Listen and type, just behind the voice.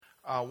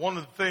One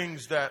of the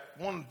things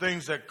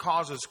that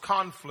causes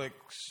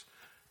conflicts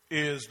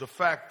is the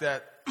fact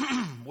that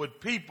with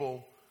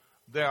people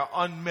there are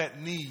unmet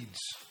needs.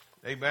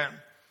 Amen.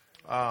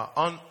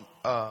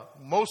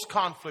 Most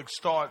conflict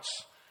starts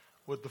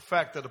with the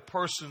fact that a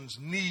person's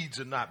needs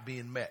are not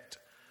being met.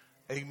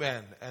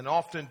 Amen. And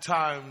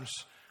oftentimes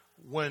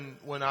when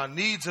our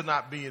needs are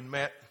not being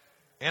met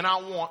and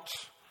our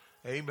wants,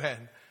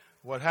 amen,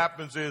 what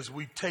happens is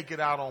we take it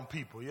out on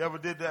people. You ever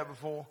did that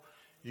before?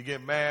 You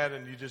get mad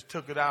and you just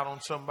took it out on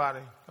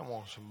somebody? Come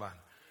on, somebody.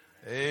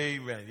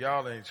 Amen.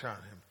 Y'all ain't trying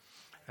to.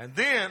 And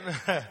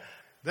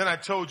then I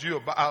told you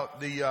about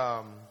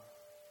the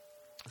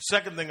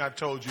second thing I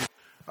told you.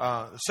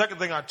 The second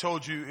thing I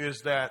told you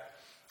is that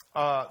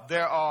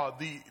there are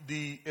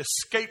the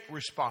escape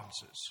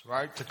responses,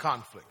 right, to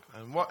conflict.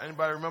 And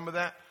anybody remember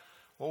that?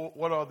 Well,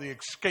 what are the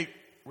escape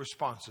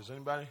responses?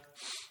 Anybody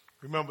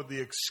remember the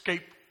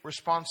escape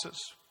responses?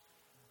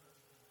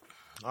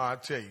 I'll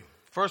tell you.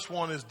 First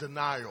one is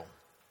denial,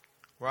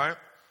 right?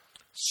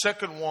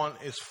 Second one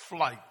is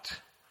flight.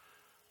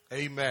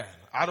 Amen.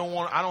 I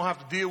don't have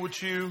to deal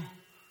with you.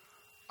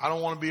 I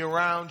don't want to be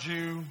around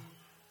you.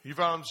 You know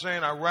what I'm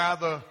saying? I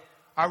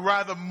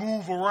rather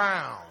move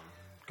around.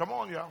 Come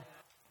on, y'all.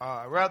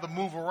 I'd rather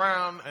move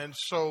around, and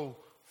so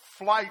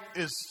flight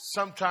is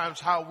sometimes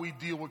how we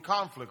deal with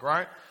conflict,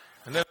 right?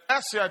 And then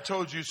lastly, I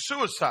told you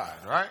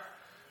suicide, right?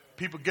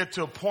 People get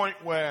to a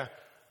point where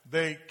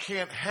they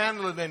can't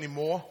handle it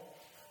anymore.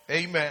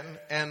 Amen.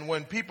 And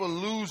when people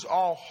lose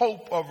all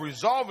hope of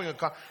resolving a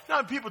conflict, you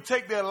know, people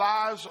take their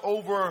lives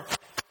over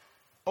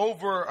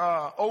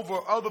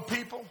other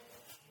people,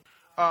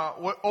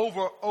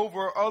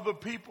 over other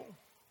people.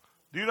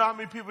 Do you know how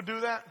many people do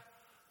that?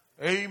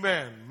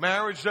 Amen.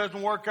 Marriage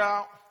doesn't work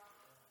out.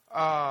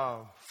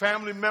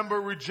 Family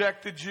member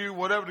rejected you,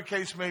 whatever the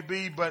case may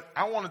be. But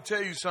I want to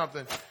tell you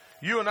something.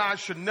 You and I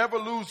should never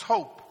lose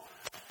hope.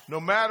 No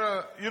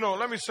matter,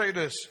 let me say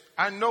this.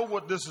 I know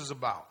what this is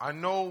about. I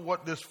know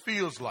what this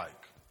feels like.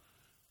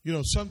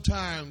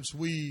 Sometimes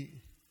we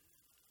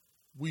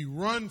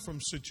run from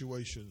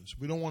situations.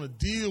 We don't want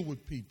to deal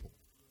with people.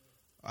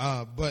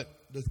 But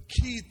the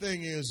key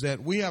thing is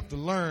that we have to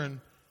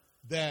learn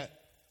that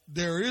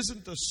there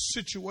isn't a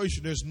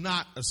situation, there's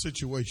not a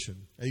situation,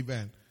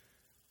 amen,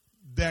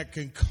 that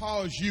can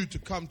cause you to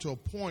come to a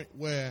point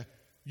where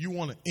you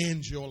want to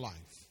end your life.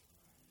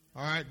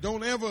 All right?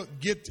 Don't ever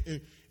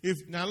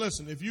now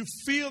listen, if you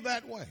feel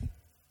that way,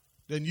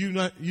 then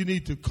you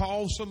need to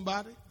call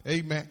somebody,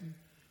 amen.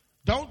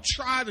 Don't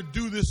try to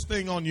do this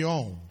thing on your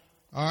own.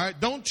 All right?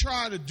 Don't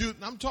try to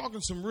I'm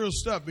talking some real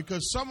stuff,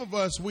 because some of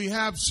us, we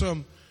have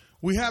some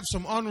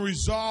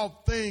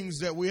unresolved things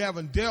that we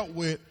haven't dealt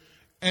with.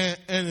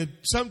 And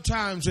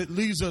sometimes it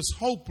leaves us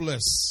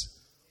hopeless.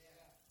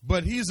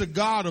 But he's a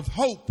God of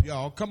hope,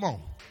 y'all. Come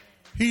on.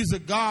 He's a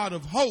God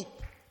of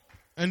hope.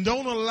 And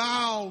don't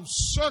allow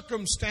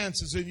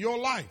circumstances in your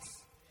life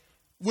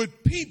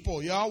with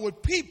people, y'all,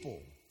 with people,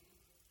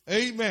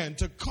 amen,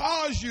 to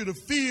cause you to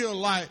feel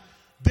like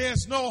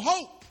there's no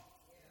hope.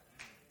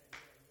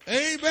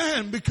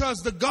 Amen. Because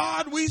the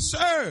God we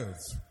serve.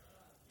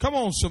 Come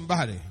on,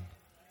 somebody.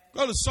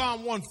 Go to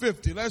Psalm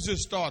 150. Let's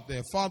just start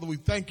there. Father, we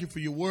thank you for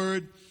your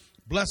word.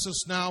 Bless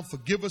us now.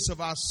 Forgive us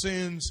of our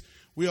sins.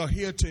 We are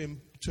here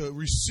to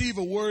receive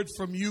a word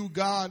from you,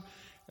 God.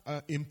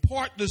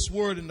 Impart this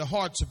word in the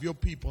hearts of your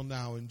people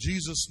now. In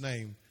Jesus'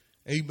 name,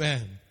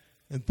 amen.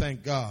 And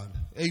thank God.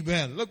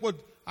 Amen. Look what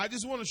I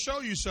just want to show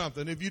you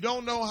something. If you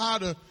don't know how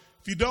to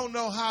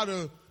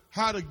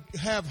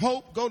have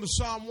hope, go to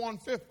Psalm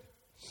 150.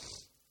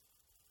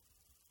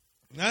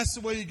 And that's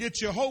the way you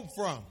get your hope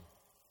from.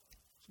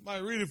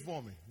 Somebody read it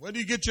for me. Where do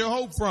you get your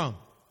hope from?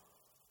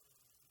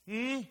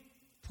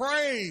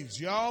 Praise,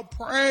 y'all.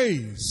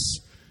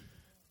 Praise.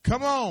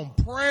 Come on,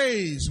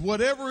 praise.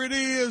 Whatever it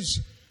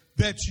is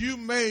that you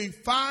may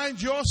find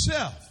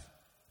yourself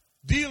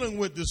dealing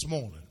with this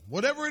morning.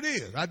 Whatever it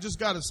is. I just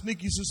got a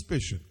sneaky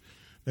suspicion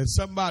that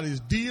somebody's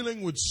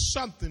dealing with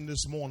something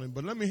this morning.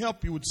 But let me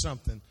help you with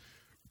something.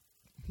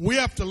 We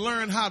have to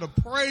learn how to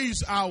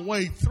praise our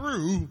way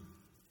through.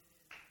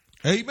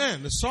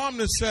 Amen. The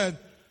psalmist said,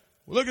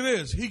 look at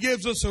this. He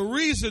gives us a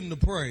reason to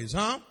praise,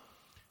 huh?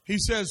 He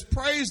says,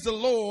 praise the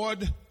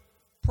Lord,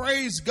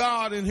 praise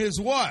God in his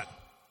what?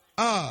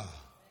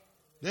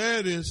 There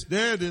it is.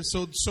 There it is.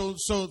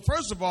 So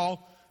first of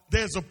all,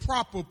 there's a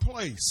proper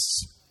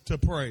place to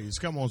praise.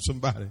 Come on,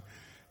 somebody.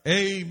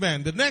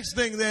 Amen. The next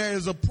thing, there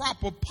is a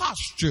proper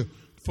posture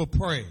for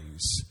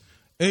praise.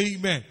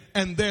 Amen.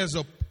 And there's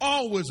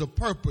always a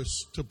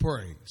purpose to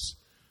praise.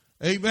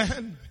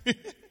 Amen.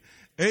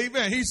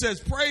 Amen. He says,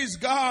 praise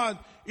God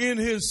in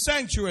his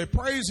sanctuary.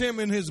 Praise him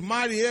in his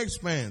mighty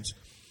expanse.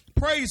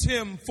 Praise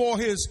him for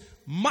his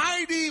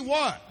mighty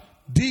what?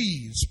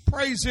 Deeds.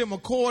 Praise him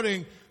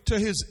according to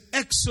his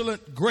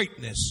excellent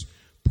greatness.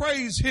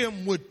 Praise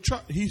him with,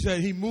 he said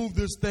he moved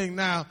this thing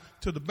now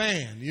to the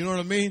band. You know what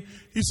I mean?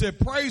 He said,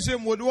 praise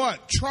him with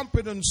what?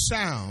 Trumpet and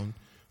sound.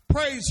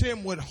 Praise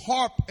him with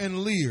harp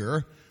and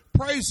lyre.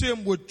 Praise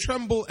him with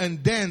tremble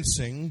and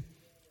dancing.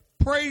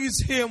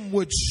 praise him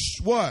with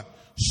what?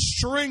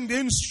 Stringed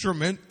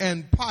instrument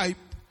and pipe.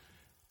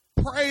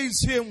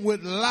 Praise him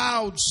with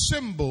loud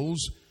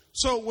cymbals.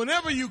 So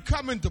whenever you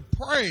come into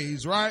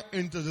praise, right,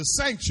 into the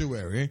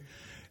sanctuary,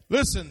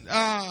 listen,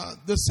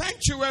 the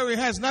sanctuary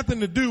has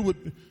nothing to do with,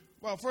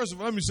 well, first of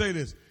all, let me say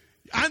this.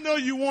 I know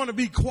you want to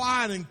be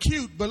quiet and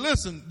cute, but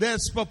listen,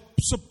 there's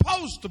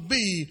supposed to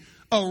be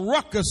a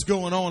ruckus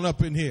going on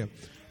up in here.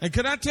 And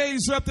can I tell you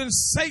something?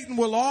 Satan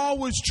will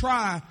always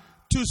try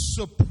to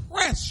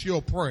suppress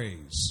your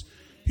praise.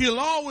 He'll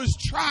always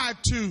try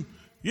to,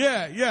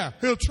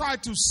 he'll try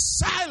to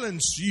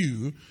silence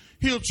you.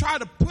 He'll try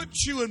to put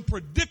you in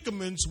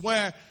predicaments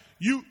where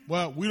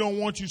we don't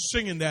want you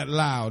singing that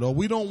loud, or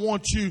we don't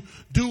want you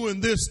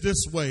doing this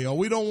way, or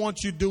we don't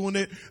want you doing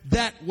it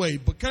that way.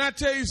 But can I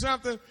tell you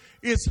something?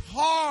 It's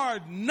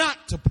hard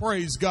not to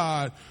praise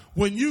God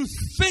when you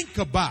think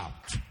about.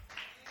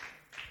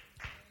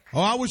 Oh,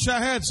 I wish I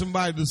had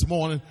somebody this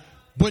morning.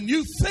 When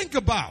you think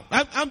about,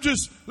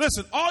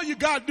 listen, all you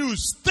got to do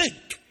is think.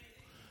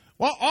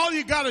 Well, all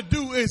you got to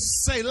do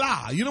is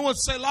Selah. You know what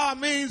Selah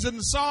means in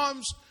the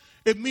Psalms?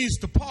 It means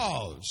to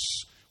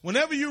pause.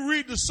 Whenever you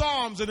read the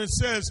Psalms and it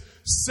says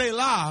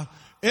Selah,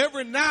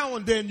 every now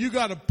and then you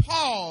got to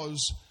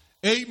pause,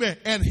 amen,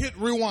 and hit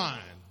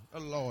rewind. Oh,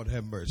 Lord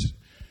have mercy.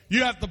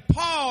 You have to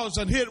pause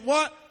and hit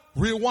what?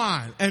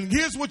 Rewind. And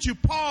here's what you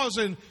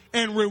pausing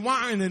and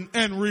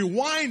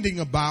rewinding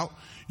about.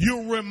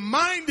 You're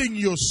reminding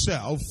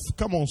yourself,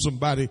 come on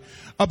somebody,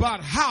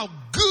 about how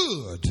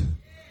good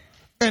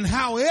and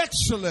how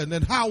excellent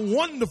and how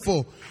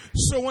wonderful.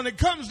 So when it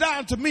comes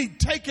down to me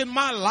taking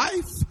my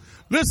life,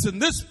 listen,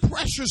 this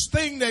precious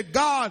thing that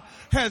God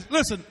has,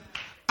 listen,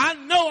 I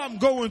know I'm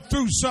going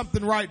through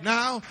something right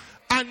now.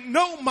 I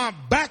know my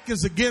back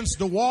is against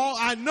the wall.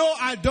 I know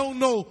I don't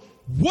know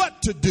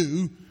what to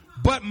do,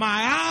 but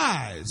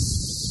my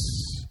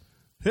eyes,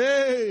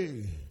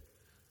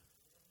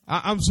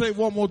 I'm saying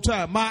one more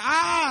time, my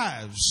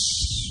eyes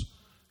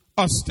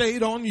are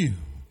stayed on you.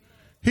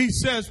 He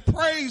says,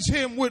 praise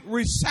him with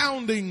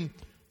resounding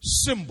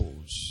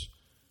cymbals.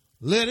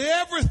 Let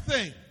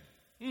everything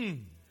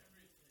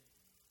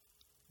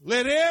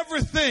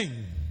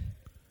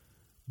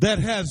that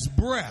has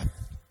breath.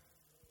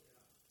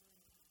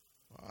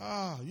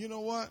 You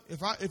know what?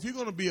 If you're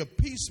going to be a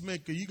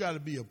peacemaker, you got to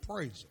be a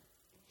praiser.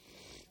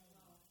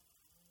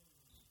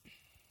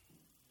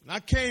 And I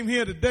came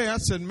here today, I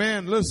said,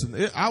 man, listen,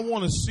 I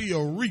want to see a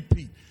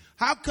repeat.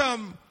 How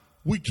come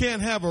we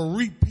can't have a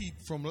repeat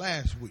from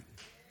last week?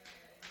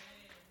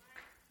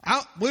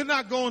 We're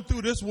not going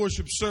through this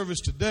worship service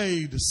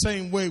today the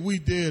same way we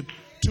did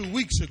 2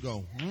 weeks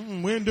ago.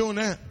 We ain't doing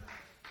that.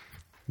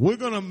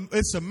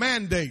 It's a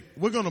mandate.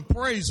 We're going to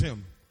praise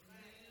him.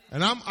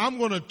 And I'm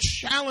going to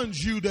challenge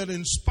you that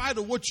in spite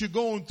of what you're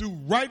going through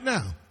right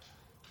now,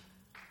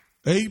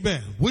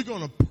 amen, we're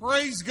going to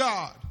praise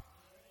God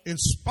in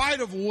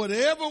spite of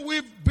whatever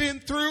we've been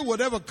through,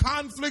 whatever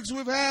conflicts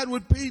we've had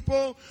with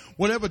people,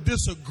 whatever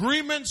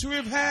disagreements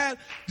we've had.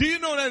 Do you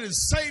know that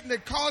it's Satan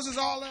that causes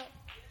all that?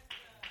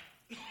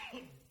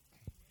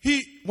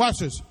 Watch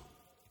this.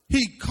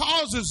 He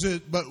causes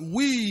it, but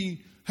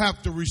we have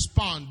to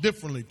respond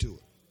differently to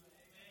it.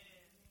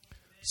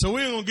 So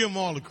we ain't going to give him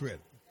all the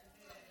credit.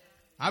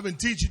 I've been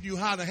teaching you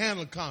how to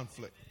handle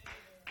conflict.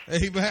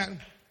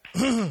 Amen.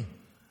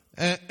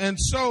 and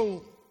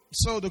so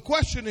the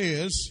question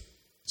is,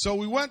 so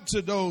we went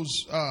to those,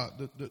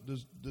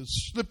 the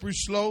slippery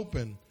slope,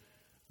 and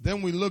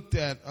then we looked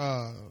at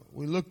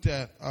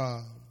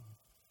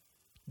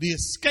the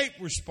escape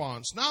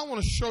response. Now I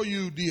want to show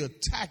you the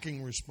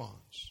attacking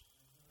response.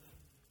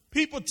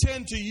 People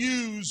tend to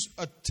use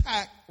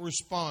attack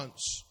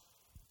response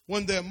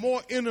when they're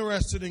more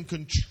interested in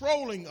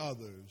controlling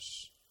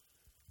others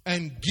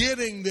and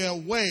getting their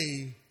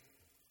way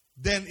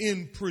than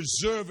in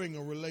preserving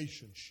a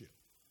relationship.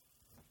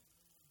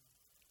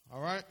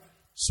 All right?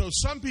 So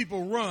some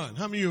people run.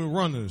 How many of you are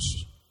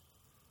runners?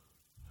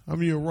 How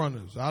many of you are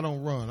runners? I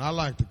don't run. I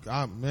like to,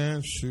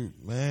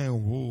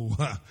 woo.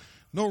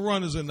 No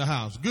runners in the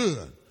house.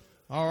 Good.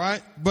 All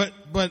right? But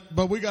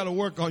we got to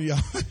work on y'all.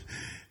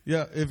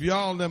 Yeah, if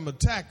y'all them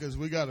attackers,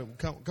 we got to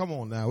come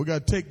on now. We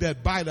got to take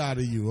that bite out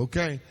of you,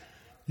 okay?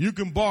 You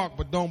can bark,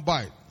 but don't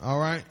bite. All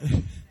right?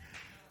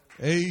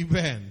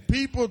 Amen.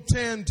 People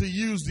tend to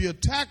use the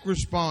attack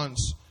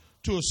response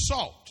to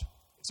assault.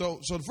 So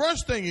the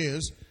first thing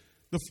is,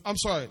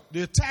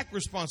 the attack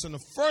response, and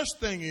the first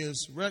thing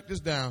is, write this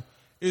down,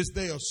 is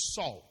they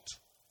assault.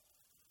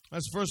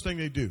 That's the first thing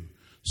they do.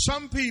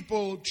 Some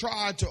people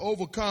try to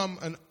overcome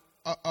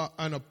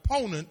an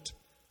opponent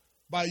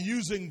by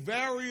using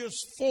various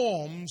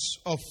forms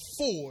of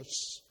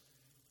force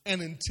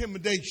and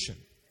intimidation,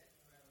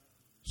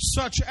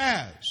 such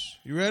as,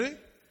 you ready?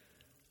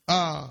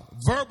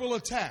 Verbal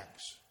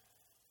attacks.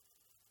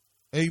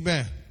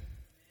 Amen.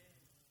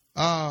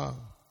 Gossip.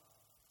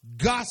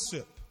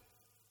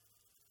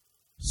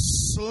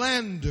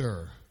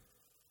 Slander.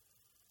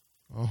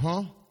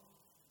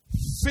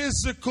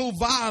 Physical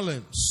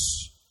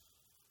violence.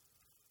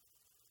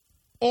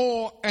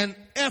 or an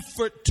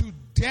effort to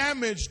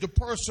damage the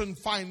person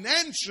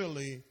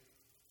financially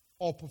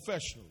or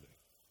professionally.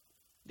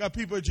 You got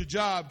people at your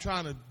job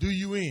trying to do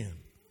you in.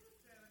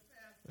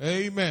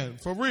 Amen.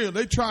 For real,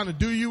 they're trying to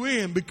do you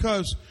in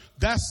because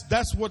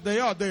that's what they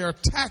are. They are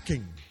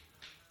attacking.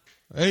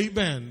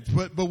 Amen.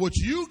 But what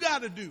you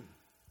got to do,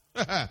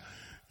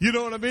 you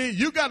know what I mean?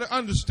 You got to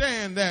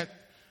understand that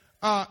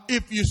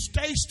if you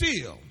stay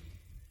still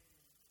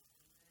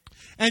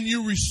and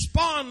you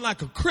respond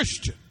like a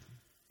Christian,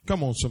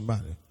 come on,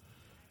 somebody.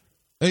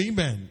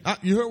 Amen.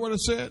 You heard what I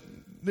said?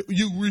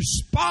 You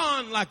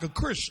respond like a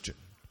Christian.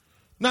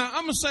 Now,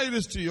 I'm going to say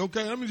this to you,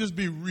 okay? Let me just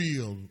be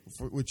real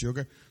with you,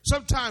 okay?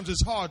 Sometimes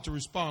it's hard to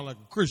respond like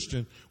a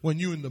Christian when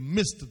you're in the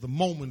midst of the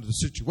moment of the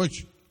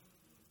situation,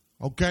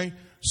 okay?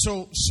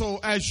 So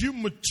as you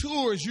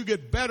mature, as you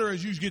get better,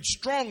 as you get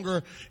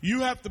stronger,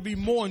 you have to be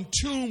more in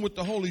tune with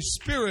the Holy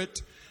Spirit.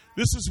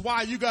 This is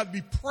why you got to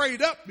be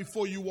prayed up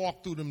before you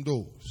walk through them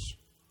doors.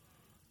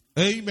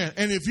 Amen.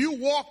 And if you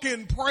walk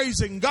in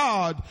praising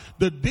God,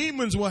 the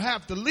demons will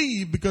have to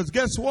leave because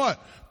guess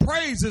what?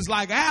 Praise is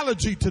like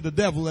allergy to the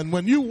devil. And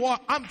when you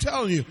walk, I'm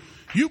telling you,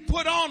 you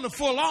put on the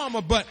full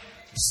armor, but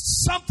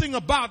something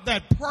about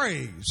that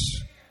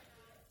praise,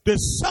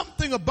 there's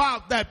something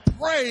about that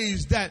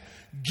praise that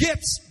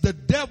gets the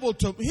devil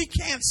to, he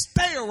can't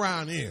stay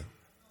around here.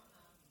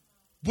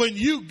 When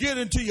you get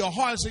into your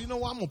heart and say, you know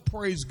what, I'm going to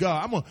praise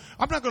God.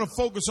 I'm not going to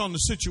focus on the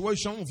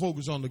situation. I'm going to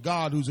focus on the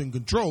God who's in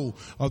control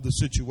of the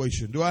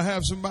situation. Do I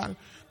have somebody?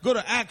 Go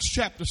to Acts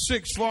chapter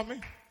 6 for me.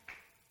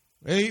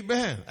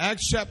 Amen.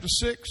 Acts chapter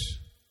 6.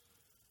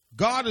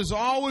 God is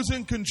always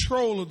in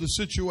control of the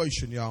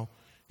situation, y'all.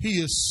 He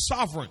is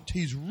sovereign.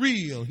 He's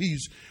real.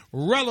 He's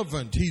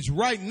relevant. He's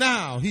right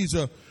now.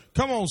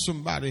 Come on,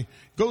 somebody.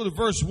 Go to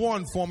verse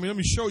 1 for me. Let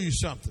me show you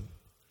something.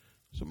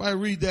 Somebody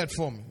read that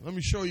for me. Let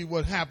me show you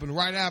what happened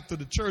right after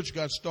the church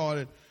got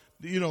started.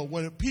 You know,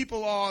 when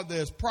people are,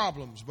 there's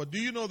problems. But do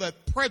you know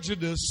that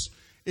prejudice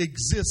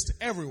exists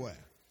everywhere?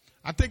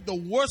 I think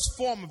the worst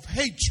form of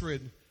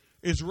hatred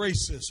is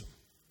racism.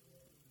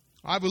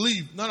 I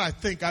believe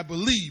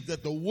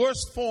that the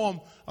worst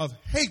form of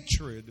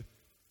hatred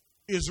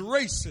is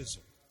racism.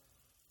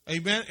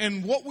 Amen.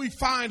 And what we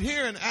find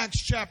here in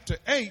Acts chapter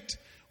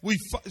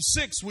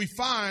 6, we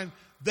find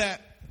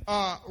that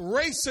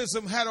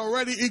racism had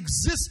already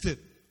existed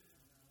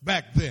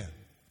back then.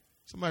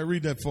 Somebody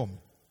read that for me.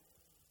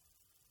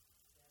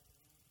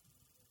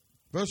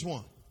 Verse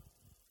 1.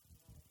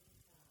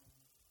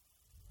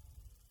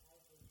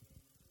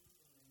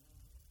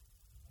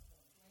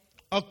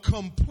 A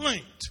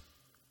complaint.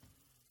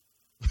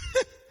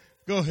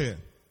 Go ahead.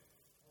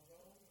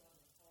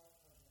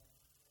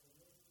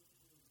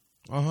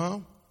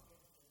 All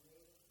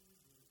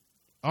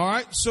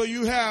right, so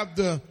you have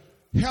the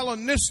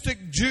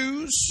Hellenistic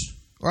Jews,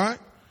 right?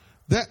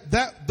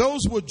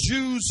 Those were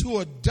Jews who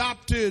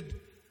adopted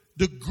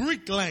the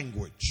Greek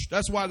language.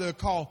 That's why they're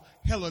called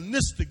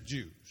Hellenistic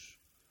Jews,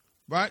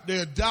 right? They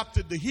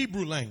adopted the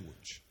Hebrew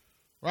language,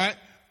 right?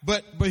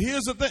 But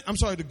here's the thing. I'm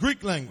sorry, the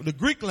Greek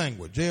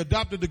language. They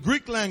adopted the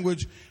Greek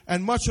language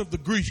and much of the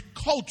Greek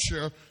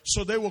culture,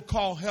 so they were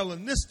called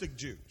Hellenistic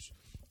Jews.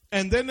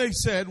 And then they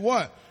said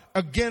what?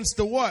 Against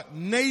the what?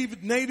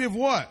 Native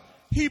what?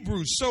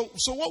 Hebrews. So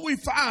what we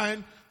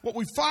find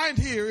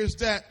here is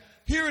that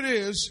here it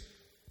is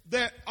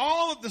that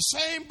all of the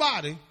same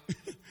body,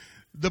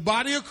 the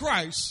body of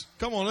Christ.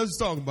 Come on, let's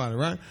talk about it,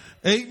 right?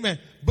 Amen.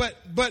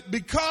 But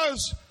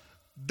because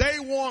they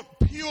want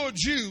pure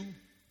Jew,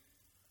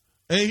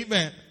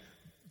 amen,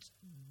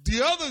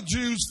 the other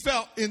Jews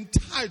felt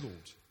entitled.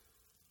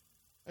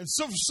 And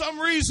so for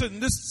some reason,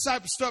 this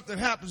type of stuff that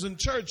happens in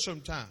church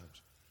sometimes,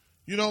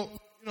 you know,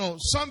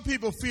 some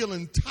people feel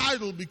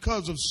entitled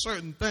because of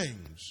certain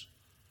things.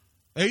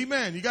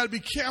 Amen. You got to be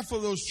careful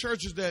of those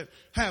churches that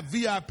have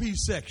VIP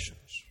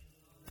sections.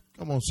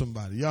 Come on,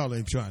 somebody. Y'all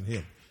ain't trying to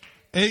hit.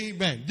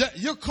 Amen.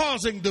 You're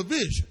causing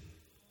division.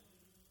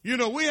 You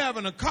know, we're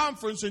having a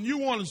conference and you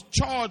want to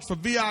charge for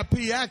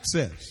VIP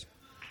access.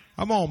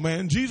 Come on,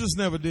 man. Jesus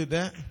never did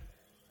that.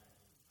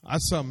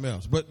 That's something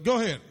else. But go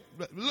ahead.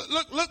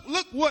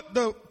 Look what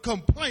the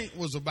complaint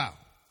was about.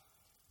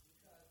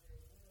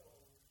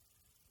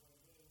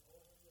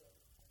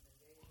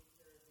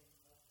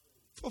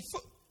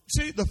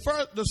 See,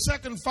 the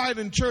second fight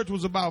in church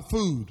was about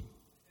food.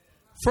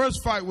 First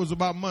fight was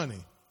about money.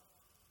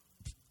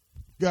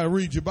 You got to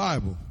read your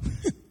Bible.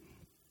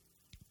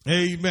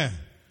 Amen.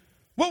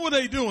 What were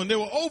they doing? They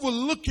were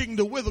overlooking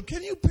the widow.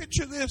 Can you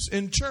picture this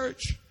in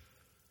church?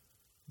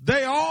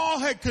 They all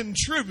had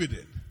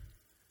contributed,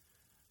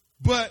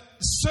 but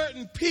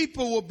certain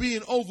people were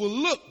being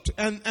overlooked,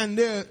 and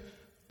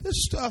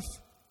this stuff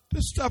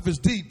is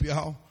deep,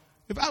 y'all.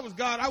 If I was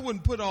God, I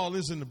wouldn't put all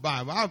this in the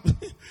Bible.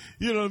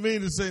 You know what I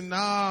mean? To say,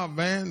 nah,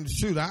 man,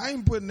 shoot, I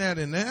ain't putting that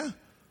in there.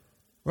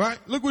 Right?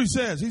 Look what he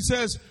says. He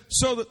says,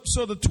 so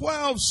the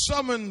 12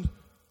 summoned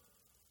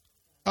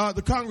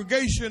the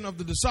congregation of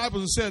the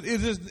disciples and said,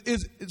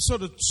 so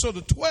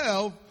the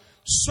 12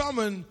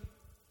 summoned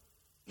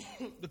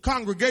the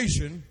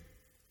congregation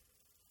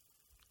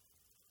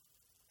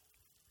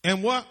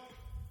And what?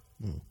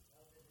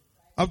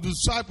 Of the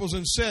disciples,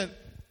 and said,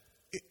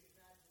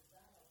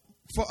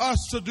 for us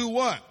to do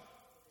what?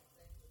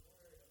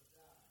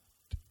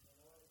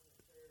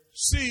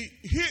 See,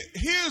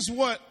 here's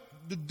what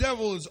the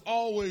devil is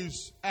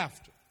always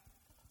after.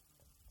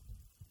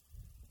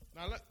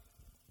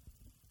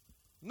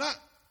 Now,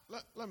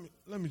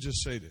 let me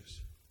just say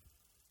this.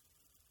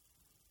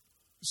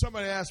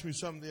 Somebody asked me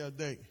something the other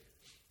day.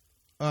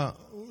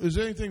 Is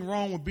there anything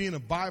wrong with being a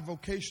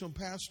bivocational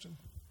pastor?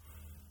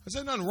 I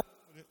said, nothing wrong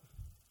with it.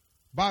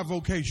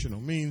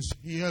 Bivocational means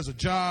he has a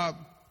job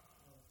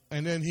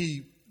and then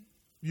he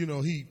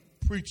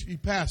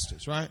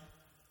pastors, right?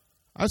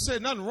 I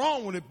said, nothing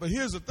wrong with it, but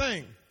here's the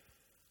thing.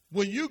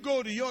 When you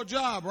go to your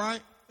job,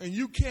 right, and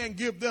you can't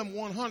give them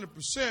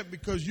 100%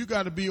 because you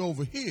got to be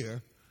over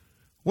here,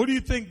 what do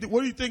you think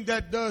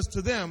that does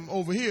to them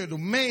over here, the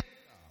main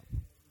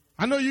job?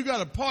 I know you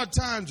got a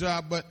part-time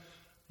job, but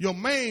your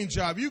main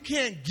job, you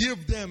can't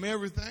give them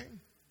everything,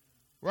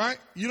 right?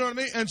 You know what I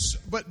mean? And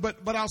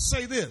but I'll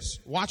say this.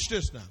 Watch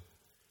this now.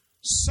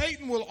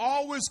 Satan will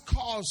always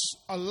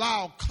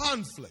allow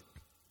conflict.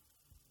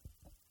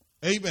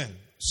 Amen.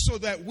 So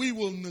that we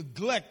will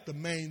neglect the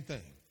main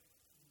thing.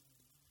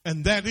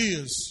 And that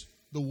is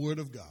the Word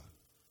of God.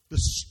 The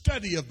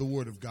study of the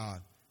Word of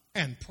God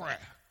and prayer.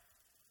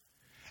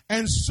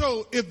 And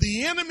so if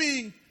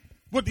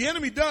what the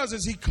enemy does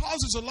is he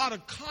causes a lot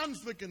of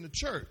conflict in the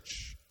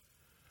church.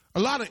 A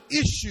lot of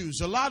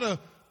issues, a lot of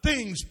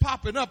things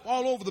popping up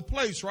all over the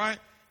place, right?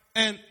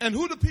 And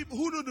who do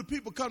the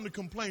people come to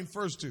complain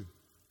first to?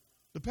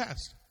 The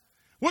pastor.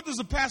 What does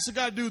the pastor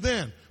got to do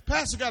then?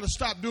 Pastor got to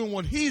stop doing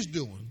what he's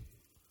doing.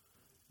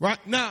 Right?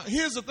 Now,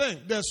 here's the thing.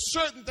 There's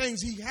certain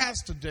things he has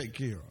to take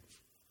care of.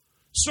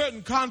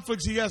 Certain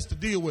conflicts he has to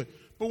deal with.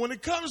 But when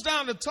it comes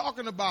down to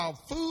talking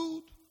about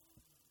food,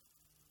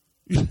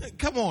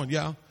 come on,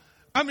 y'all.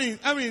 I mean,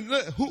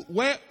 look,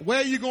 where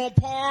are you going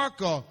to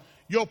park, or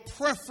your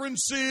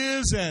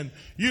preferences, and,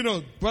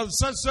 brother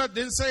such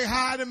didn't say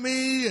hi to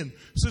me, and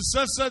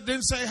such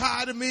didn't say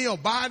hi to me or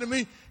bye to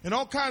me, and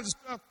all kinds of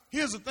stuff.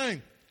 Here's the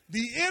thing.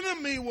 The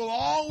enemy will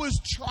always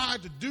try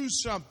to do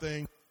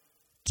something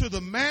to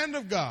the man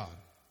of God.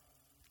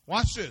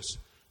 Watch this.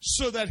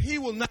 So that he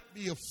will not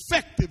be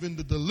effective in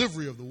the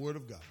delivery of the Word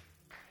of God.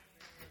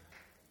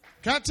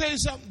 Can I tell you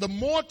something? The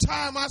more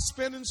time I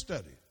spend in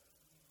study,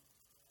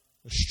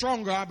 the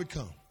stronger I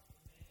become.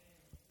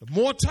 The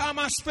more time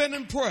I spend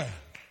in prayer,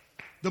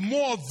 the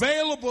more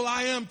available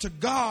I am to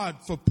God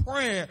for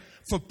prayer,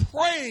 for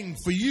praying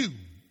for you.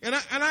 And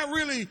I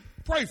really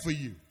pray for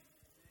you.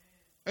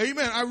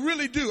 Amen. I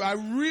really do. I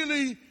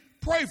really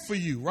pray for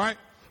you, right?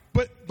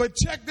 But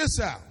check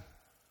this out.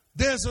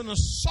 There's an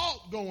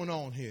assault going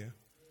on here.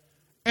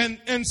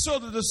 And so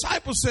the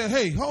disciples said,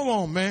 hey, hold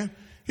on, man.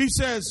 He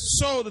says,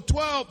 so the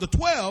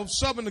 12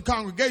 summoned the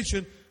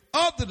congregation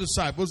of the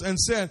disciples and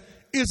said,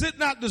 is it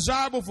not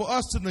desirable for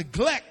us to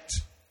neglect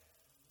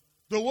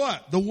the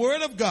what? The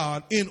Word of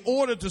God in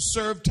order to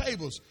serve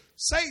tables?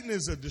 Satan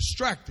is a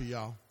distractor,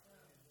 y'all.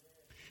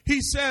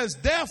 He says,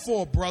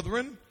 therefore,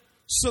 brethren,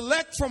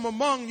 select from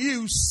among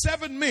you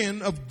 7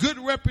 men of good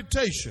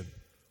reputation.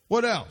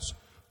 What else?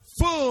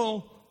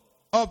 Full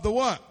of the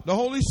what? The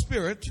Holy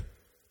Spirit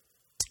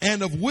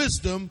and of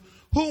wisdom,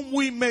 whom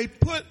we may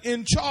put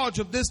in charge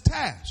of this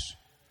task.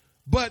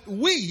 But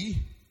we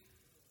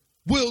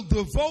will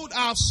devote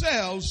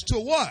ourselves to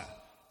what?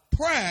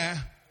 Prayer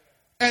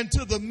and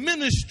to the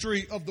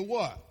ministry of the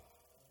what?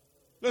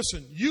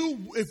 Listen,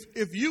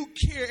 if you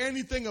care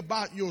anything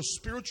about your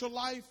spiritual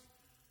life,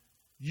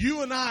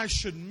 you and I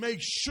should make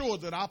sure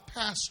that our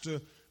pastor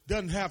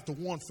doesn't have to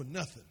want for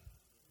nothing.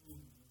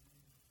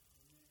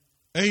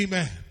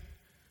 Amen.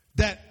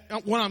 That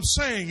what I'm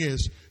saying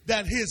is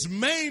that his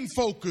main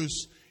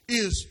focus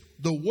is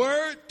the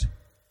Word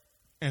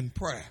and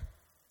prayer.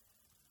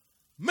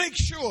 Make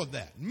sure of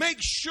that. Make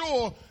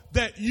sure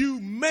that you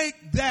make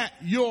that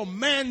your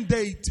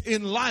mandate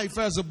in life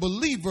as a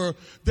believer,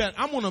 that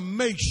I'm going to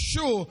make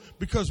sure,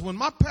 because when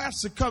my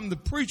pastor comes to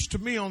preach to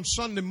me on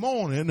Sunday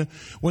morning,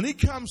 when he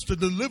comes to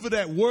deliver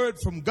that word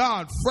from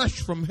God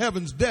fresh from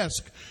heaven's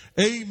desk,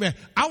 amen,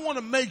 I want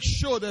to make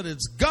sure that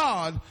it's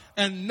God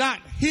and not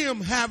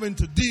him having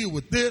to deal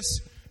with this,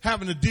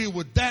 having to deal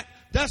with that.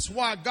 That's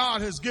why God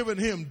has given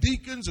him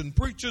deacons and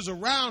preachers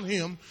around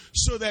him,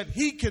 so that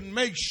he can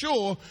make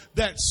sure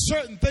that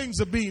certain things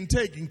are being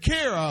taken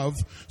care of,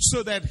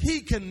 so that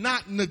he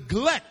cannot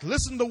neglect.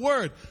 Listen to the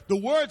word.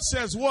 The word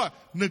says what?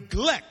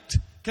 Neglect.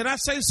 Can I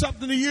say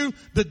something to you?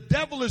 The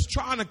devil is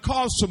trying to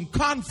cause some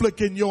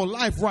conflict in your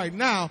life right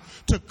now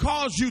to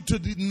cause you to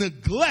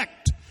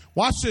neglect,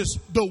 watch this,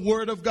 the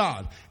Word of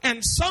God.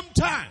 And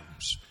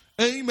sometimes,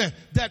 amen,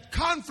 that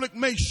conflict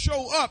may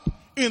show up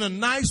in a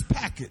nice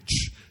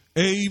package.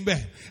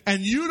 Amen.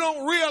 And you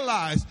don't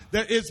realize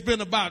that it's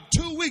been about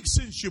 2 weeks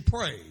since you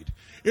prayed.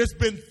 It's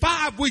been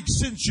 5 weeks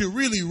since you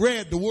really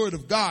read the Word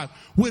of God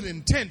with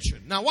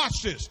intention. Now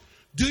watch this.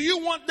 Do you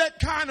want that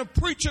kind of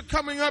preacher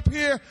coming up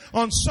here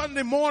on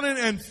Sunday morning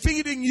and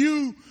feeding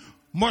you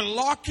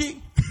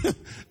malarkey?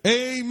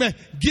 Amen.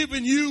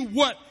 Giving you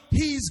what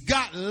he's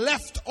got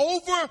left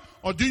over?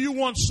 Or do you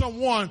want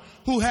someone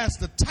who has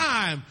the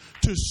time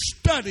to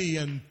study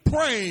and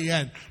pray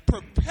and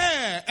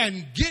prepare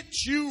and get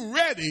you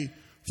ready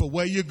for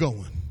where you're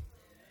going?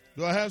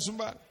 Do I have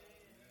somebody?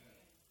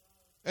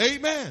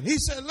 Amen. He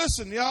said,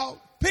 listen, y'all,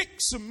 pick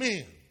some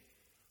men,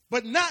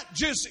 but not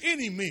just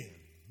any men.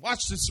 Watch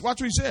this.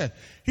 Watch what he said.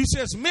 He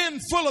says, men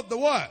full of the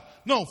what?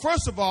 No,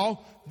 first of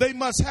all, they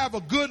must have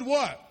a good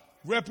what?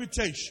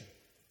 Reputation.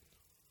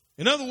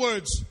 In other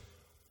words,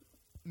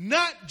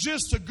 not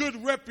just a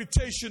good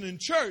reputation in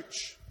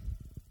church,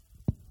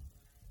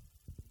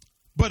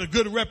 but a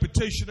good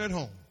reputation at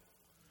home.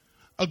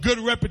 A good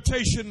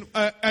reputation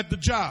at the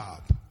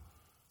job.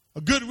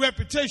 A good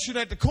reputation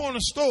at the corner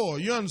store.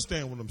 You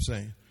understand what I'm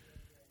saying?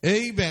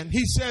 Amen.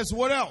 He says,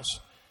 what else?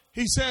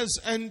 He says,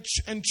 and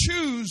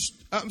choose,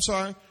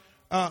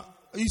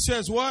 he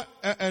says what?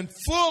 And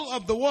full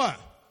of the what?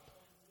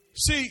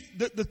 See,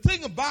 the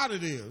thing about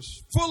it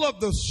is, full of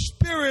the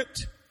Spirit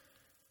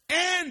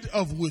and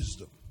of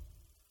wisdom.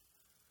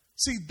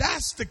 See,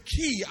 that's the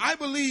key. I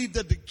believe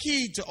that the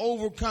key to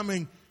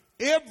overcoming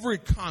every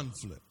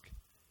conflict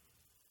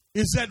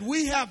is that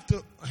we have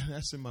to,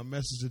 that's in my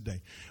message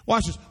today.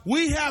 Watch this.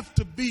 We have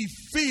to be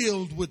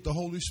filled with the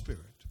Holy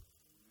Spirit.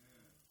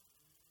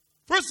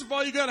 First of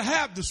all, you got to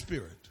have the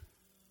Spirit.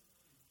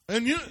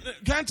 And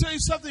can I tell you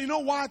something? You know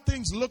why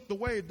things look the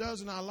way it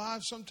does in our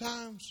lives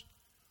sometimes?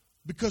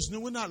 Because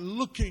we're not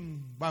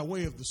looking by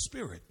way of the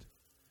Spirit.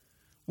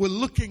 We're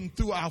looking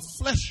through our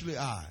fleshly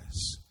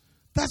eyes.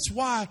 That's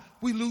why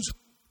we lose.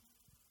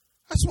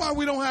 That's why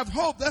we don't have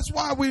hope. That's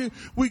why we're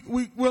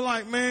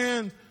like,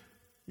 man,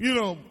 you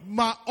know,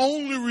 my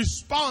only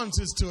response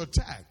is to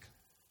attack.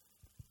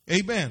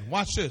 Amen.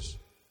 Watch this.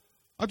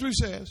 Watch what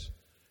he says.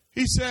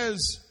 He says,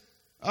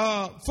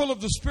 full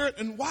of the Spirit.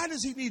 And why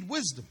does he need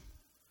wisdom?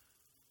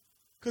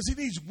 Because he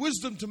needs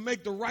wisdom to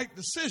make the right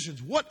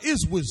decisions. What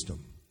is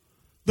wisdom?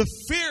 The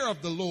fear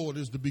of the Lord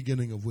is the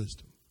beginning of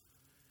wisdom.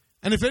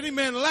 And if any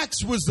man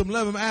lacks wisdom,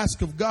 let him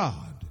ask of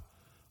God.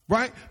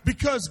 Right?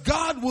 Because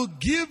God will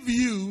give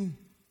you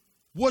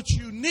what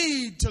you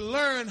need to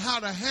learn how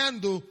to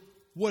handle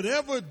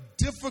whatever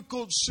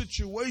difficult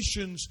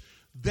situations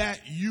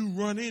that you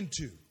run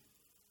into.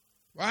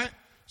 Right?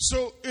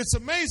 So it's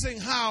amazing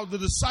how the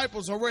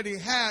disciples already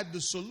had the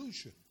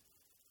solution.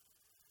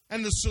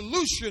 And the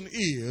solution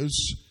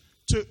is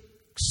to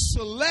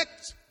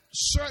select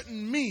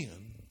certain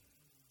men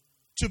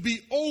to be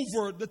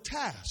over the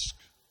task.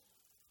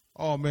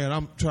 Oh man,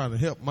 I'm trying to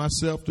help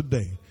myself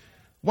today.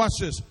 Watch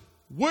this.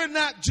 We're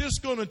not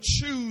just going to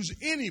choose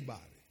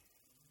anybody.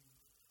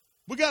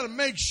 We got to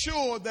make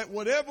sure that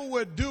whatever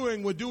we're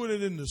doing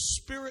it in the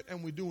Spirit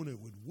and we're doing it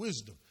with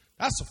wisdom.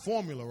 That's a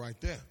formula right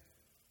there.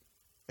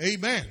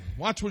 Amen.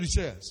 Watch what he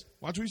says.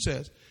 Watch what he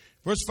says.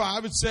 Verse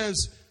 5, it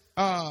says,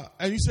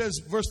 and he says,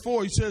 verse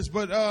 4, he says,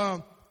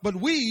 but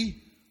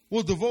we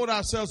will devote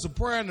ourselves to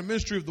prayer and the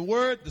ministry of the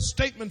word. The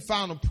statement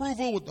found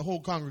approval with the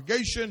whole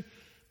congregation.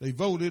 They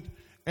voted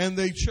and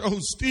they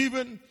chose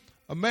Stephen,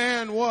 a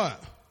man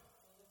what?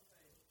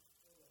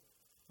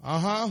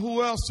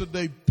 Who else did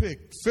they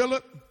pick?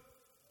 Philip,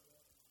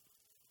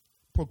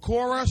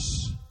 Prochorus,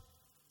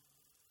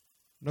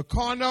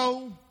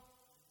 Nicanor,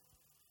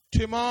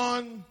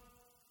 Timon,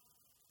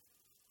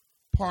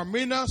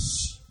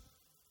 Parmenas,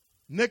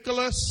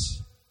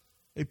 Nicholas,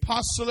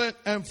 apostolate,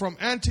 and from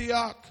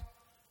Antioch.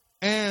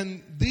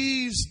 And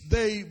these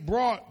they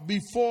brought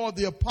before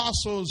the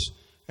apostles,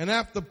 and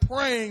after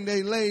praying,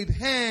 they laid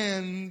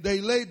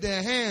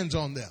their hands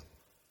on them.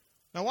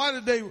 Now, why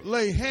did they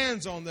lay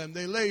hands on them?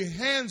 They laid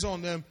hands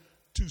on them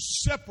to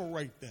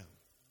separate them,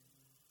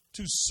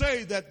 to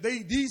say that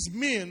these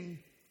men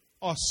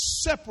are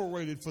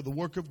separated for the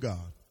work of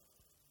God.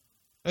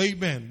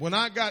 Amen. When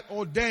I got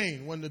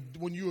ordained,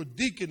 when you were a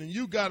deacon and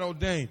you got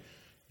ordained,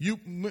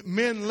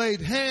 men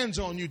laid hands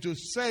on you to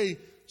say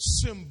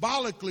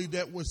symbolically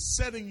that we're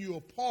setting you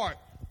apart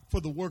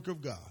for the work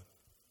of God.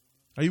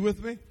 Are you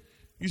with me?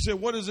 You say,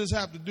 what does this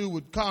have to do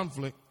with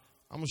conflict?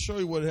 I'm going to show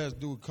you what it has to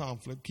do with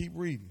conflict. Keep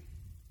reading.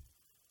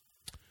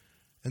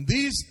 And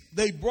these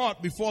they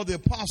brought before the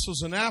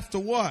apostles, and after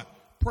what?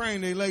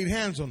 Praying, they laid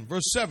hands on them.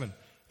 Verse 7.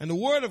 And the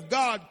word of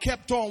God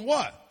kept on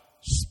what?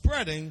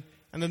 Spreading.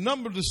 And the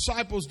number of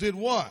disciples did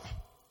what?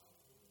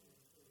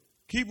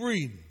 Keep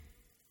reading.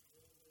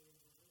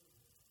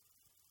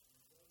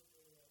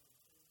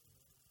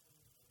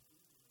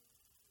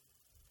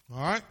 All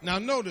right. Now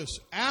notice,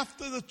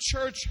 after the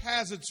church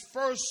has its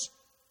first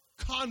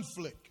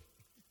conflict,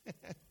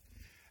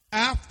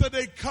 after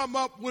they come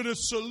up with a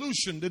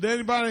solution, did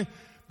anybody?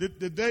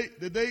 Did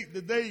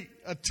they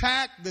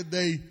attack?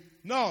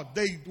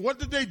 What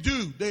did they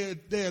do?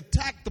 They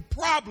attacked the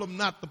problem,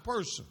 not the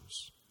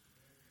persons.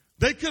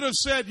 They could have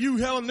said, you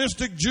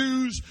Hellenistic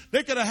Jews.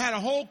 They could have had a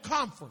whole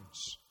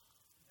conference.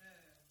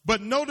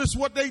 But notice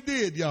what they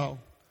did, y'all.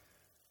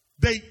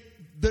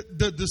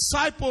 The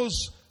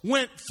disciples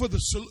went for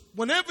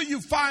whenever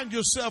you find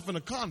yourself in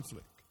a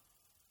conflict,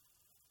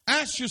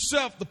 ask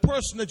yourself the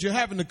person that you're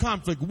having the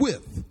conflict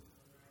with.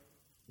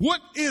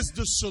 What is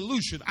the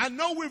solution? I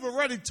know we've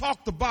already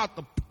talked about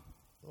the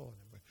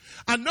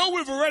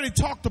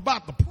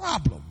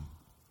problem.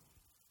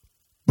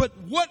 But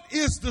what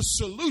is the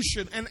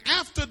solution? And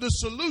after the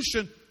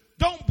solution,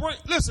 don't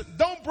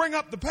bring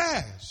up the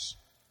past.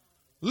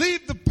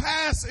 Leave the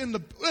past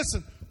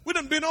we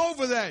done been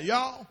over that,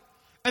 y'all.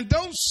 And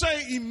don't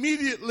say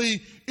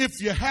immediately if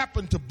you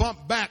happen to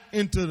bump back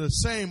into the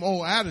same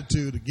old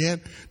attitude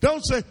again.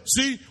 Don't say,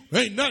 see,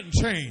 ain't nothing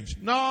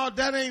changed. No,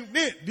 that ain't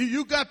it.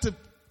 You got to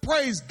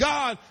praise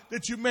God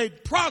that you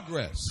made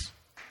progress.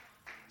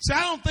 See,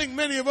 I don't think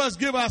many of us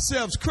give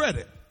ourselves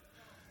credit.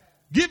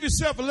 Give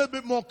yourself a little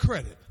bit more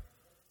credit.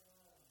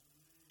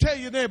 Tell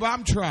your neighbor,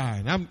 I'm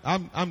trying.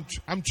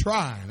 I'm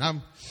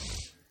trying.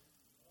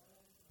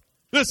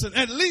 Listen,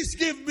 at least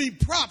give me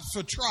props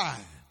for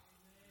trying.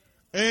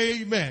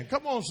 Amen.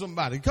 Come on,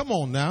 somebody. Come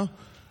on now.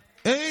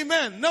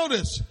 Amen.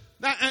 Notice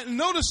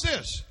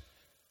this.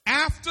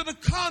 After the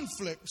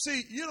conflict,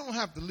 see, you don't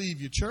have to leave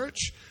your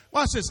church.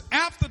 Watch this.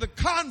 After the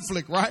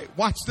conflict, right?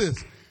 Watch this.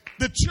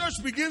 The church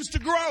begins to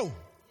grow.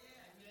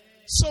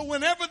 So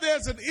whenever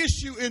there's an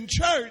issue in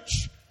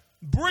church,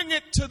 bring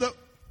it to the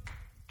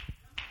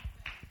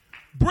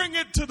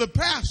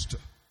pastor.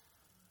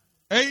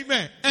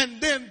 Amen.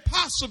 And then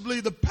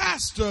possibly the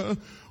pastor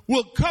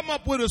will come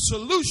up with a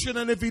solution.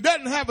 And if he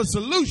doesn't have a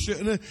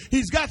solution,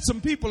 he's got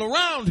some people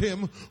around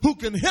him who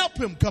can help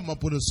him come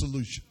up with a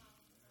solution.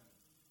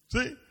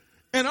 See?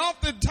 And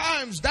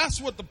oftentimes that's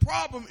what the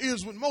problem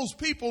is with most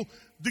people,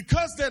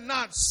 because they're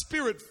not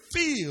spirit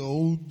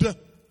filled,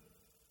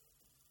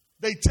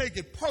 they take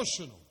it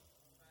personal.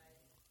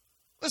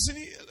 Listen,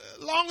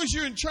 as long as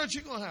you're in church,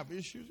 you're going to have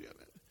issues.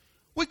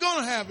 We're going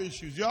to have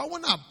issues, y'all. We're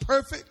not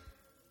perfect.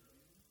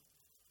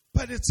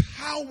 But it's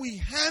how we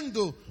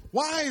handle.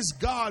 Why is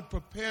God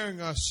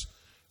preparing us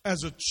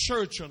as a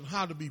church on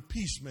how to be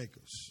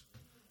peacemakers?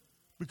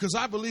 Because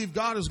I believe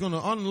God is going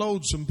to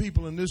unload some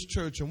people in this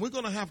church, and we're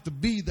going to have to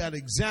be that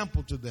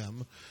example to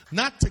them,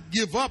 not to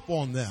give up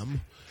on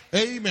them.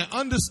 Amen.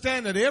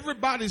 Understand that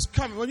everybody's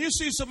coming. When you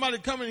see somebody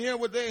coming here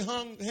with their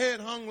head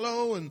hung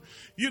low, and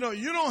you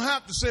don't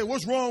have to say,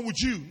 what's wrong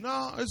with you?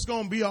 No, it's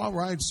going to be all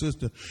right,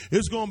 sister.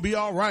 It's going to be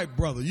all right,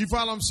 brother. You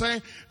follow what I'm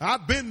saying?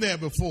 I've been there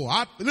before.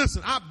 I've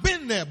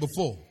been there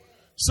before.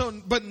 So,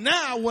 but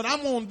now what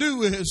I'm going to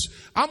do is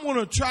I'm going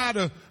to try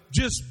to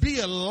just be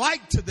a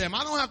light to them.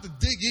 I don't have to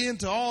dig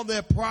into all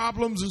their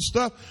problems and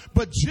stuff,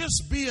 but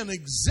just be an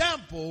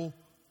example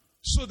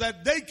so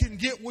that they can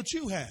get what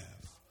you have.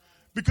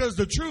 Because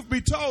the truth be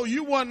told,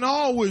 you wasn't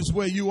always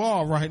where you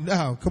are right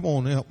now. Come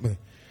on, help me.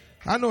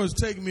 I know it's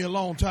taking me a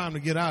long time to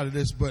get out of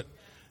this, but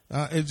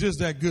it's just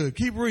that good.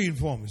 Keep reading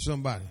for me,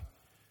 somebody.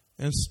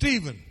 And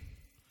Stephen.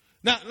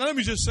 Now, let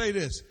me just say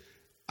this.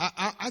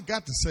 I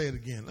got to say it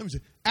again. Let me say,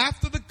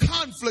 after the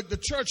conflict, the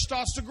church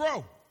starts to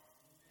grow.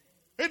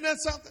 Isn't that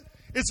something?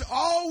 It's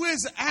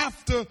always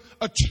after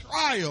a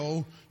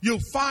trial, you'll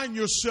find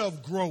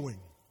yourself growing.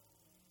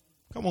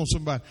 Come on,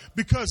 somebody.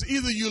 Because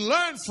either you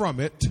learn from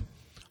it,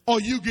 or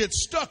you get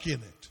stuck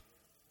in it.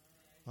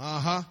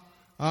 And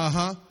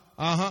a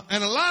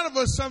lot of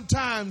us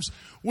sometimes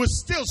we're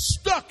still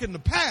stuck in the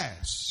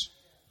past.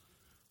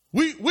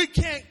 We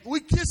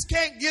just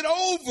can't get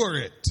over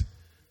it.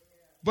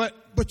 But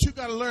you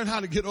got to learn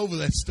how to get over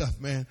that stuff,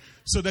 man,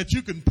 so that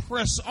you can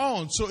press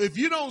on. So if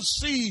you don't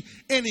see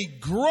any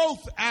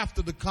growth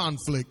after the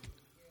conflict,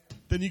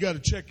 then you got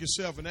to check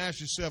yourself and ask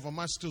yourself, am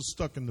I still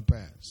stuck in the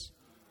past?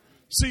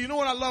 See, you know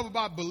what I love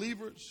about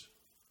believers?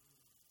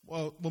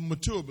 Well,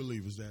 mature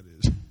believers, that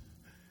is.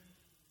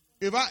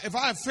 If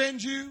I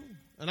offend you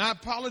and I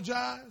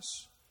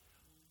apologize,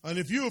 and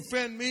if you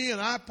offend me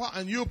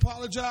and you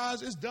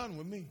apologize, it's done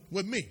with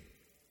me.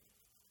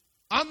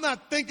 I'm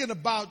not thinking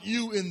about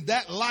you in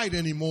that light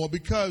anymore,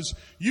 because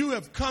you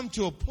have come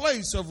to a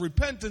place of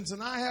repentance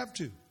and I have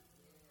too.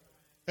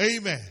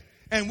 Amen.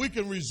 And we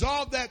can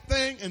resolve that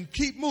thing and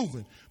keep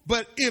moving.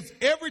 But if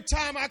every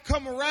time I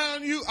come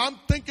around you, I'm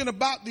thinking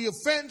about the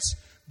offense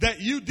that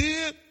you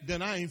did,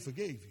 then I ain't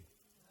forgave you.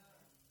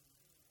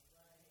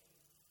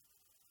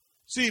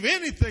 See, if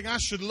anything, I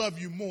should love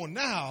you more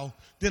now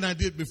than I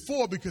did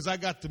before, because I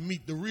got to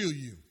meet the real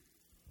you.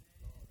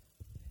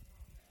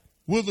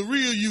 Will the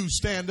real you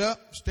stand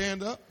up?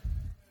 Stand up.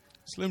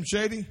 Slim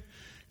Shady.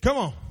 Come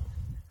on.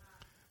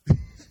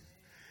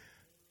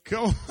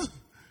 Come on.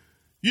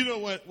 You know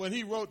when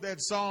he wrote that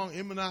song,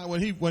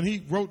 when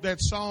he wrote that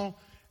song,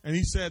 and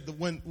he said that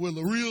will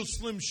the real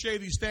Slim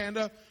Shady stand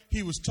up,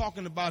 he was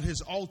talking about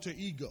his alter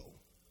ego.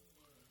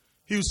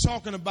 He was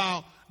talking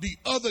about the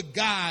other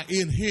guy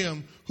in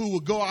him who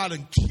would go out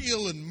and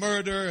kill and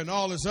murder and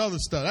all this other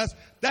stuff.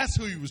 That's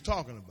who he was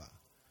talking about.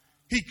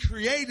 He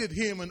created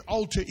him an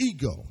alter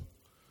ego.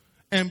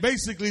 And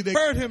basically they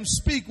heard him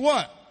speak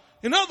what?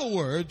 In other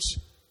words,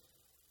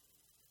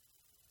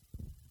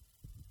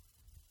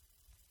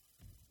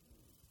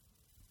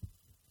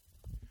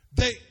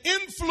 they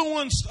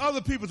influenced other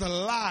people to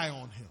lie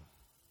on him.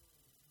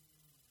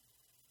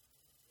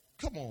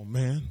 Come on,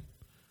 man.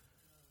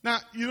 Now,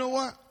 you know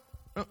what?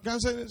 Can I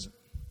say this?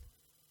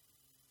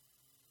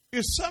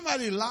 if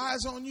somebody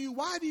lies on you,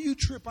 why do you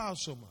trip out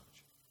so much?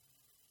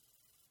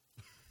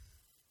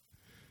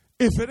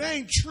 If it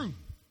ain't true.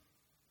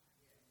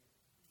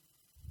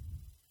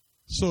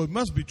 So it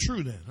must be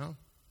true then, huh?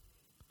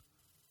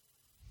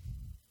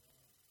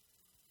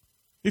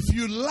 If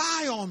you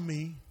lie on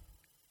me,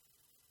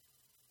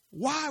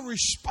 why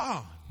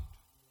respond?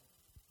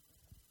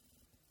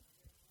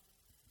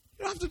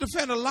 You don't have to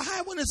defend a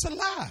lie when it's a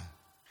lie.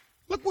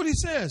 Look what he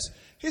says.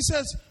 He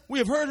says, we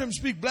have heard him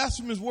speak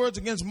blasphemous words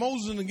against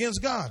Moses and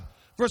against God.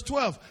 Verse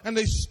 12, and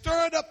they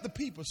stirred up the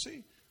people.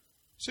 See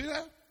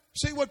that?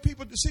 See what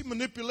people see,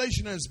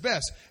 manipulation at its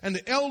best. And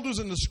the elders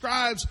and the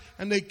scribes,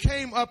 and they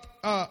came up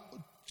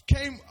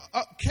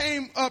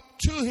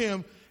to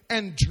him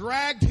and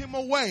dragged him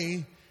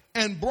away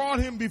and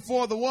brought him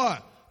before the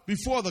what?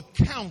 Before the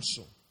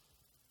council.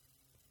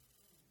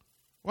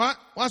 What?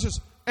 Watch this.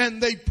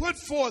 And they put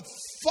forth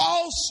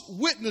false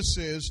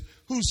witnesses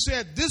who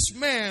said, this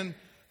man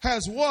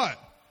has what?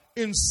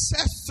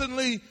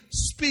 Incessantly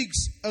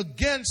speaks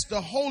against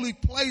the holy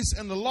place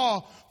and the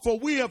law. For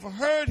we have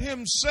heard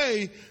him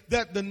say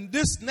that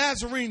this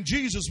Nazarene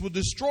Jesus will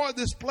destroy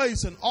this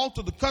place and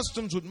alter the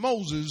customs with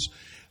Moses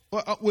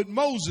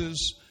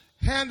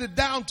handed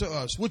down to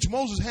us, which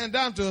Moses handed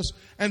down to us,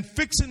 and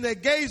fixing their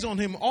gaze on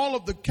him, all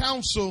of the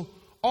council,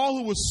 all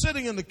who were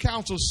sitting in the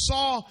council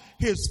saw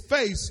his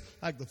face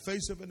like the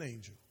face of an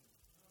angel.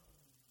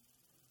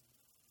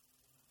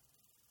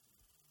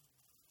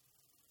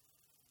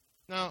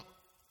 Now,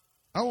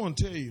 I want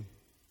to tell you,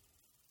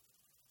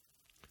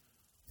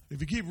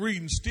 if you keep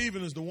reading,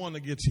 Stephen is the one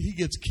that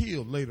gets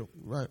killed later,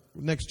 right?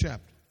 Next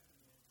chapter.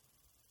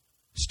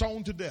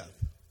 Stoned to death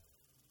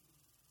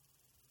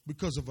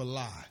because of a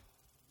lie.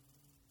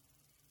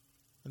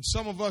 And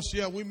some of us,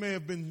 we've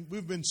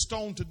been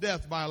stoned to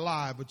death by a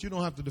lie, but you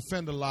don't have to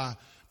defend a lie,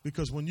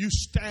 because when you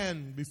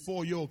stand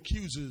before your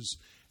accusers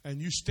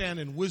and you stand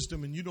in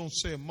wisdom and you don't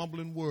say a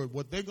mumbling word,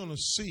 what they're going to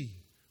see,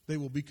 they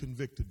will be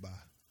convicted by.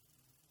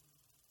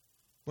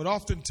 But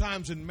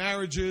oftentimes in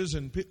marriages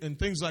and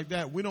things like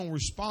that, we don't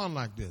respond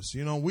like this.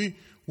 You know, we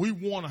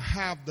want to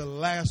have the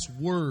last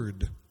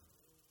word.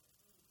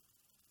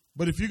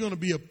 But if you're going to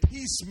be a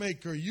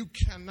peacemaker, you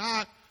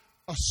cannot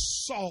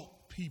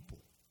assault people.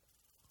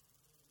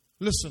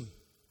 Listen,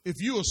 if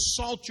you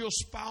assault your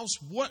spouse,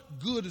 what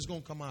good is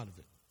going to come out of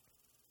it?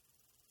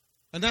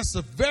 And that's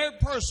the very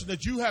person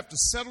that you have to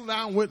settle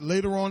down with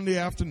later on in the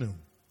afternoon.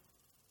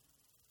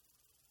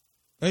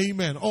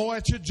 Amen. Or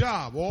at your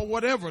job, or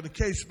whatever the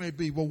case may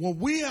be. But what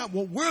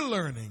we're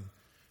learning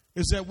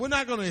is that we're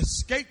not going to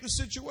escape the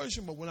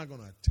situation, but we're not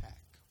going to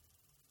attack.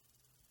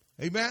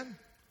 Amen?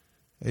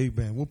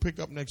 Amen. We'll pick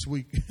up next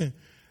week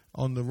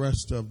on the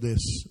rest of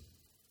this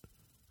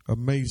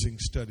amazing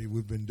study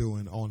we've been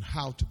doing on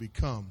how to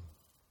become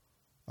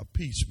a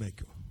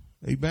peacemaker.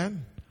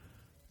 Amen?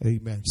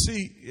 Amen.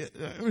 See,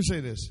 let me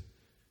say this.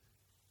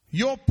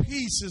 Your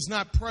peace is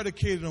not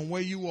predicated on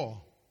where you are.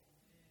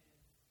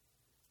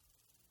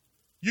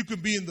 You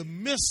can be in the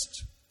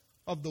midst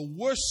of the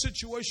worst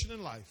situation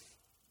in life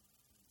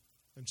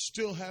and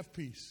still have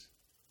peace,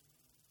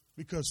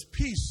 because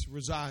peace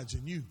resides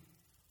in you.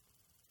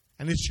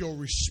 And it's your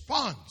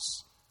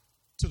response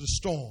to the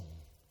storm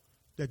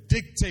that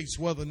dictates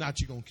whether or not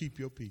you're going to keep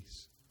your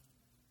peace.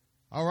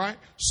 All right?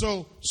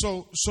 So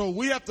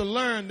we have to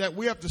learn that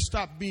we have to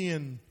stop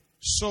being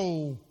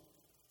so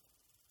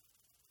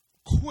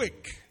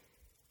quick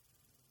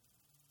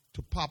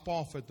to pop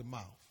off at the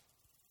mouth.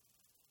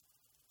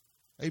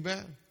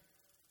 Amen?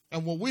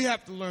 And what we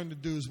have to learn to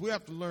do is we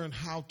have to learn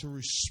how to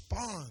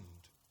respond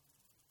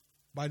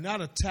by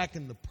not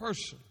attacking the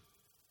person,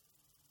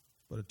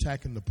 but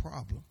attacking the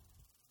problem.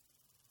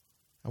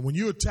 And when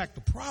you attack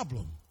the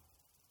problem,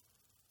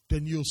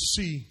 then you'll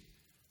see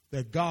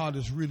that God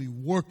is really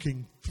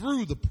working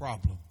through the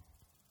problem,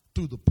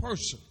 through the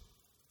person,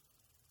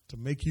 to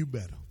make you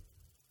better.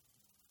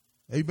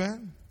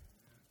 Amen?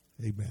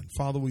 Amen.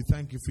 Father, we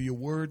thank you for your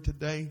word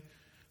today.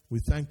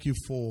 We thank you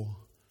for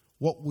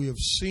what we have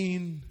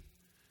seen.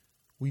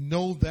 We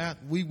know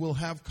that we will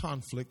have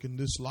conflict in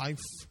this life,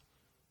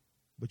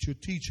 but you're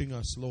teaching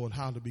us, Lord,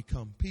 how to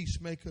become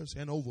peacemakers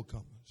and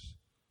overcomers.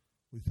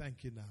 We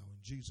thank you now in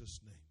Jesus'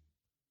 name.